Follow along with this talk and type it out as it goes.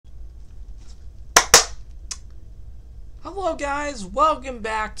Hello guys, welcome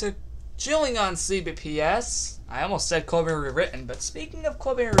back to Chilling on CPPS. I almost said Club Penguin Rewritten, but speaking of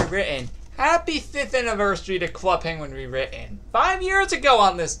Club Penguin Rewritten, happy 5th anniversary to Club Penguin Rewritten. 5 years ago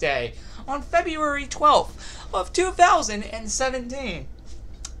on this day, on February 12th of 2017,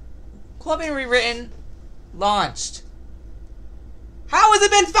 Club Penguin Rewritten launched. How has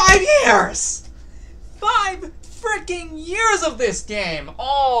it been 5 years? 5 freaking years of this game.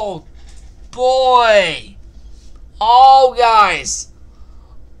 Oh boy. Oh, guys.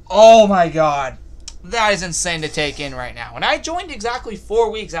 Oh, my God. That is insane to take in right now. And I joined exactly 4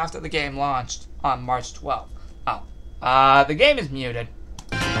 weeks after the game launched on March 12th. Oh. The game is muted.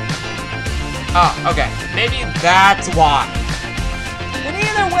 Oh, okay. Maybe that's why. But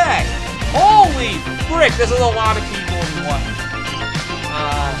either way, holy frick, this is a lot of people in one.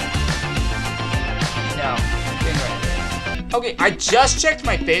 No. Great. Okay, I just checked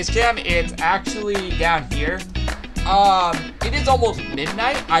my face cam. It's actually down here. It is almost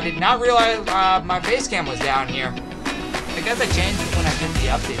midnight. I did not realize my face cam was down here. I guess I changed it when I did the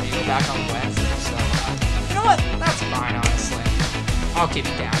update. Maybe go back on Wednesday. So, you know what? That's fine, honestly. I'll keep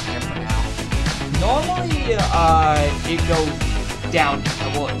it down here for now. Normally, it goes down.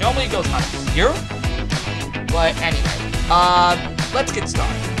 Well, it normally goes on here. But anyway, let's get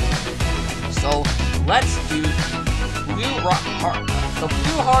started. So, let's do the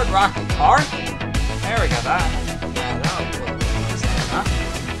blue hard rocket car. There we go.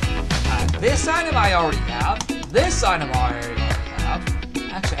 This item I already have. This item I already have.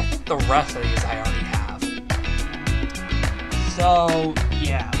 Actually, I think the rest of these I already have. So,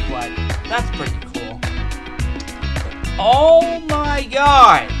 yeah, but that's pretty cool. Oh my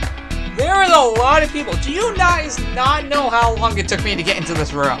god! There is a lot of people. Do you guys not know how long it took me to get into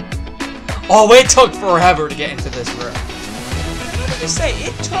this room? Oh, it took forever to get into this room. Let me just say,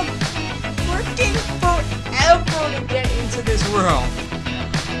 it took freaking forever to get into this room.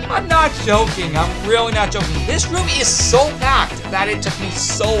 I'm not joking. I'm really not joking. This room is so packed that it took me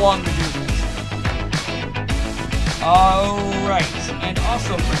so long to do this. Alright. And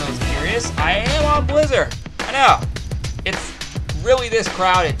also, for those curious, I am on Blizzard. I know. It's really this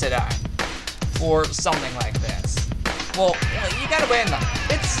crowded today for something like this. Well, you gotta win them.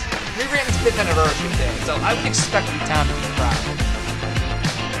 It's Rewritten's 5th anniversary day, so I would expect the town to be crowded.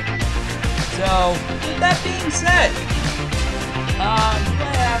 So, with that being said, you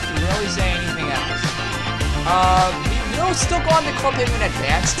don't have to really say anything else. We will still go on to Club Penguin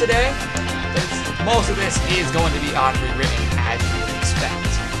Advanced today, but most of this is going to be on Rewritten as you would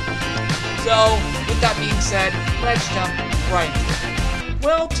expect. So, with that being said, let's jump right into it.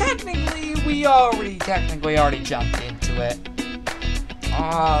 Well, technically, we already jumped into it.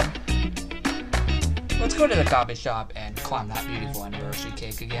 Let's go to the coffee shop and climb that beautiful anniversary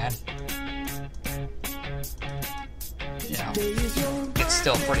cake again. You know, it's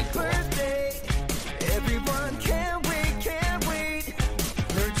still pretty cool.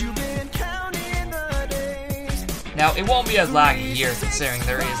 Now, it won't be as laggy here considering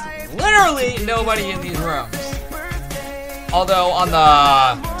there is literally nobody in these rooms. Although on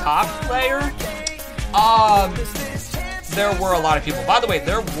the top layer, there were a lot of people. By the way,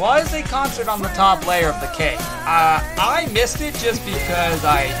 there was a concert on the top layer of the cake. I missed it just because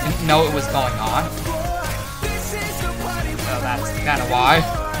I didn't know it was going on. So that's kind of why.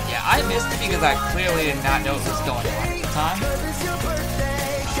 Yeah, I missed it because I clearly did not know what was going on at the time.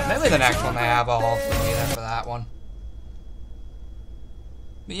 Maybe the next one they have, I'll hopefully be there for that one.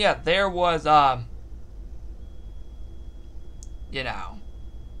 But yeah, there was, you know.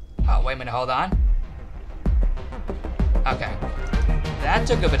 Oh, wait a minute, hold on. Okay. That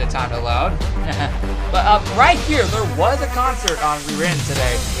took a bit of time to load. But right here, there was a concert on Rewritten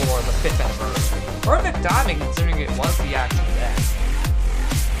today for the 5th anniversary. Perfect timing considering it was the actual day.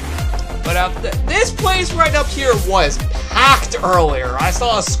 But this place right up here was packed earlier. I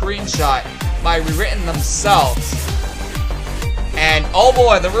saw a screenshot by Rewritten themselves. And oh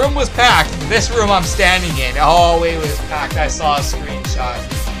boy, the room was packed. This room I'm standing in, oh, it was packed. I saw a screenshot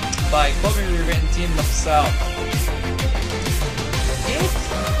by Club Penguin Rewritten team themselves. It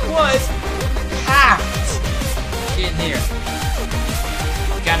was packed in here.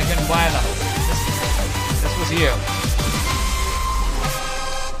 Kinda couldn't blame them. This was you.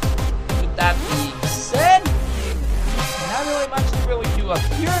 With that being said, not really much to really do up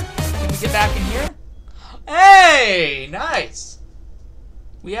here. Can we get back in here? Hey, nice.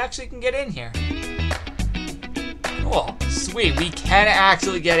 We actually can get in here. Cool, sweet. We can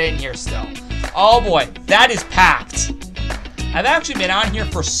actually get in here still. Oh boy, that is packed. I've actually been on here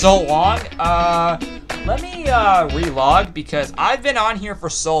for so long. Let me relog because I've been on here for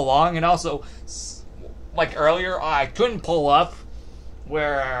so long, and also like earlier, I couldn't pull up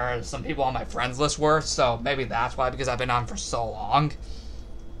where some people on my friends list were, so maybe that's why, because I've been on for so long.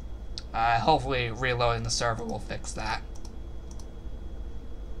 Hopefully reloading the server will fix that.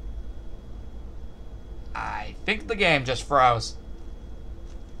 I think the game just froze.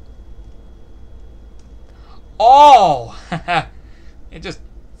 Oh! It just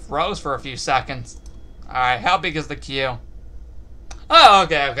froze for a few seconds. Alright, how big is the queue? Oh,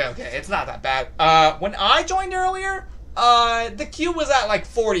 okay. It's not that bad. When I joined earlier, the queue was at like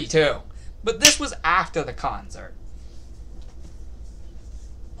 42. But this was after the concert.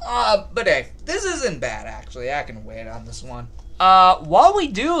 But hey, this isn't bad, actually. I can wait on this one. While we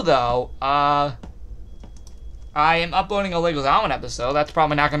do, though, I am uploading a Legos Almond episode. That's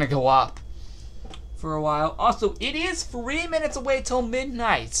probably not going to go up for a while. Also, it is 3 minutes away till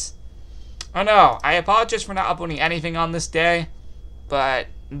midnight. I know. I apologize for not uploading anything on this day, but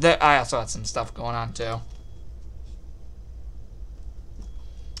I also had some stuff going on, too.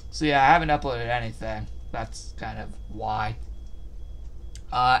 So, yeah, I haven't uploaded anything. That's kind of why.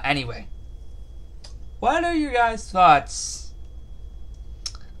 Anyway. What are your guys' thoughts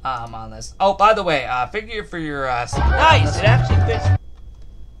on this? Oh, by the way, figure for your, nice! It actually fits.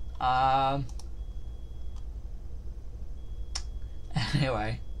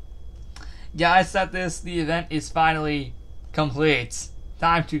 Anyway. Yeah, I said this. The event is finally complete.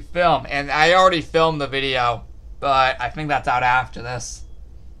 Time to film. And I already filmed the video, but I think that's out after this.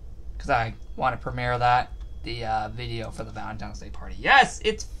 Because I want to premiere that. The video for the Valentine's Day party. Yes,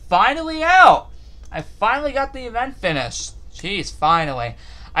 it's finally out. I finally got the event finished. Jeez, finally.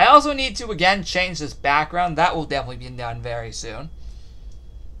 I also need to, again, change this background. That will definitely be done very soon.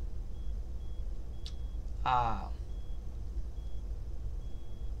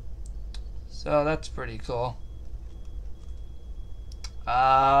 So that's pretty cool.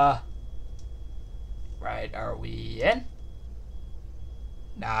 Right, are we in?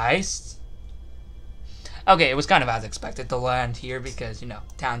 Nice. Okay, it was kind of as expected to land here because, you know,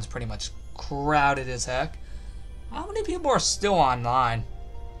 town's pretty much crowded as heck. How many people are still online?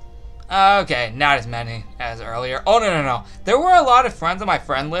 Okay, not as many as earlier. Oh, no. There were a lot of friends on my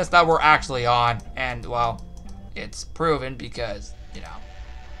friend list that were actually on. And, well, it's proven because, you know,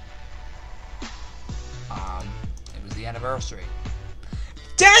 it was the anniversary.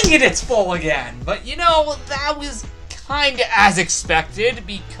 Dang it, it's full again! But, you know, that was kind of as expected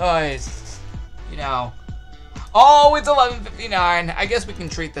because, you know... Oh, it's 11:59. I guess we can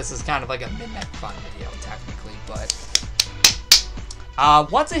treat this as kind of like a midnight fun video, technically, but...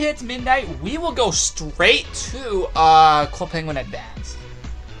 once it hits midnight, we will go straight to, Club Penguin Advance.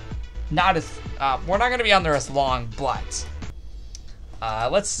 Not as... we're not going to be on there as long, but...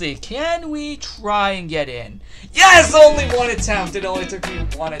 let's see. Can we try and get in? Yes! Only one attempt! It only took me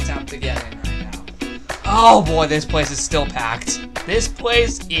one attempt to get in right now. Oh boy, this place is still packed. This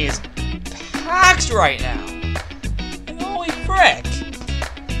place is packed right now. And holy frick.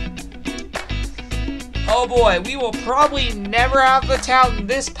 Oh boy, we will probably never have the town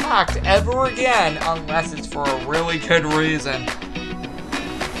this packed ever again unless it's for a really good reason.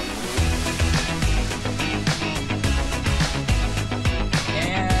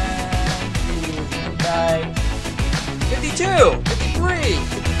 And 52, 53,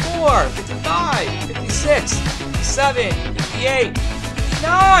 54, 55, 56, 57, 58,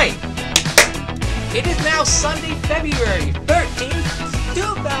 59. It is now Sunday, February 13th,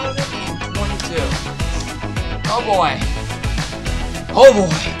 2022. Oh boy. Oh boy.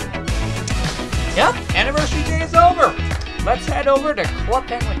 Yep, anniversary day is over. Let's head over to Club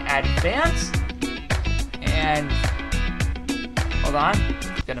Penguin Advance. And hold on.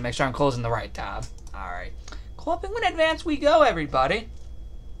 Gonna make sure I'm closing the right tab. Alright. Club Penguin Advance we go, everybody.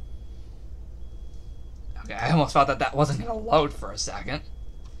 Okay, I almost thought that wasn't gonna load for a second.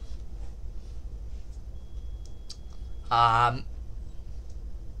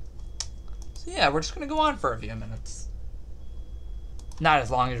 So yeah, we're just gonna go on for a few minutes. Not as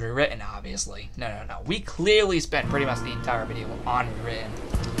long as Rewritten, obviously. No. We clearly spent pretty much the entire video on Rewritten.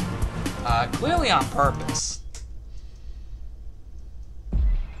 Clearly on purpose.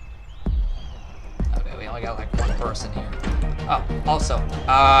 Okay, we only got like one person here. Oh, also,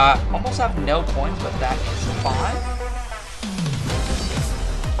 almost have no points, but that is fine.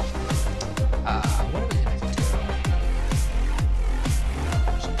 What are we gonna do?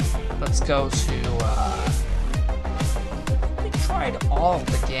 Let's go to, I tried all of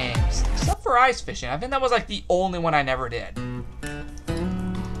the games, except for ice fishing. I think that was like the only one I never did.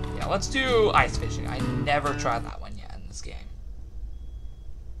 Yeah, let's do ice fishing. I never tried that one yet in this game.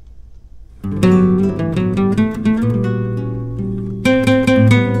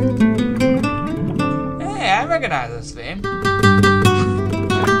 recognize this theme.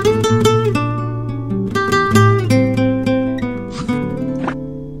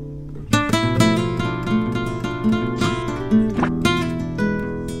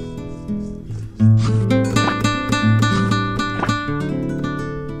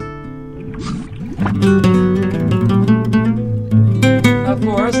 Of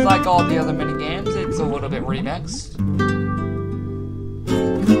course, like all the other minigames, it's a little bit remixed.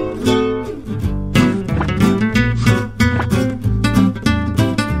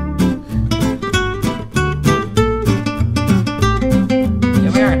 Yeah,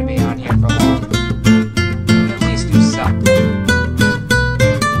 we are going to be on here for long. At least do something.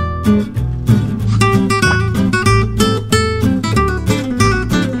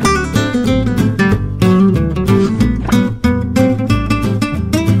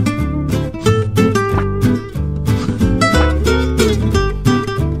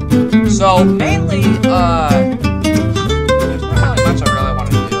 So mainly, there's not really much I really want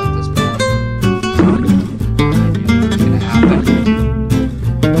to do at this point. Maybe it's gonna happen.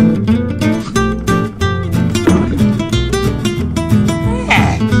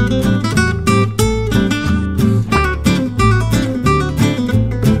 Heck.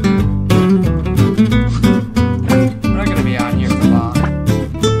 We're not gonna be on here for long. At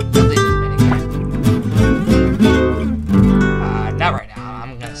least this minigame. Not right now.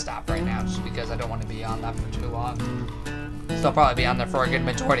 I'm gonna stop right now just because I don't want to be on that for too long. So I'll probably be on there for a good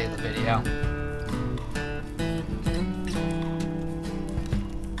majority of the video.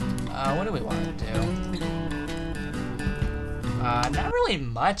 What do we want to do? Not really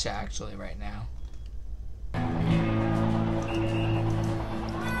much actually right now.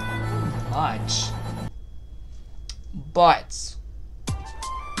 Much. But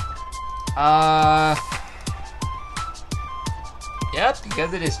yep,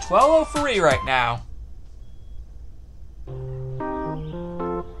 because it is 12:03 right now.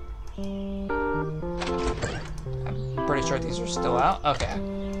 I'm pretty sure these are still out. Okay.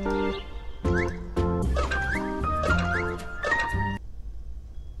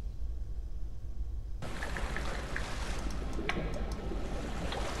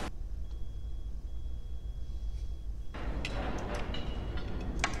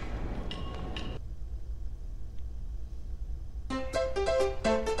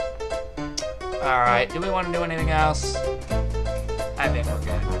 Alright, do we want to do anything else? I think we're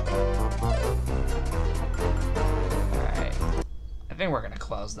good. Alright. I think we're going to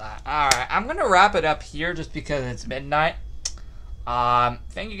close that. Alright, I'm going to wrap it up here just because it's midnight.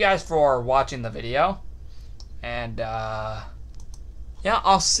 Thank you guys for watching the video. And, yeah,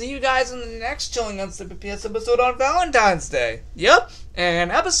 I'll see you guys in the next Chilling on CPPS episode on Valentine's Day. Yep,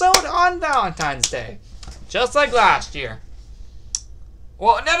 an episode on Valentine's Day. Just like last year.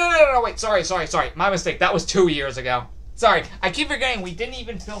 Well, no, wait, sorry. My mistake. That was 2 years ago. Sorry, I keep forgetting we didn't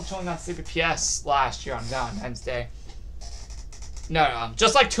even film Chilling on CPPS last year on Valentine's Day. No,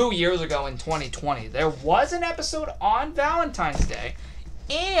 just like 2 years ago in 2020. There was an episode on Valentine's Day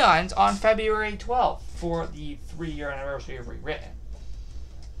and on February 12th for the 3-year anniversary of Rewritten.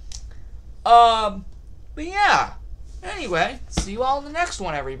 But yeah. Anyway, see you all in the next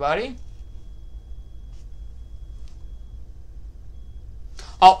one, everybody.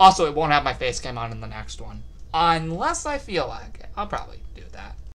 Oh, also, it won't have my face cam on in the next one. Unless I feel like it. I'll probably do that.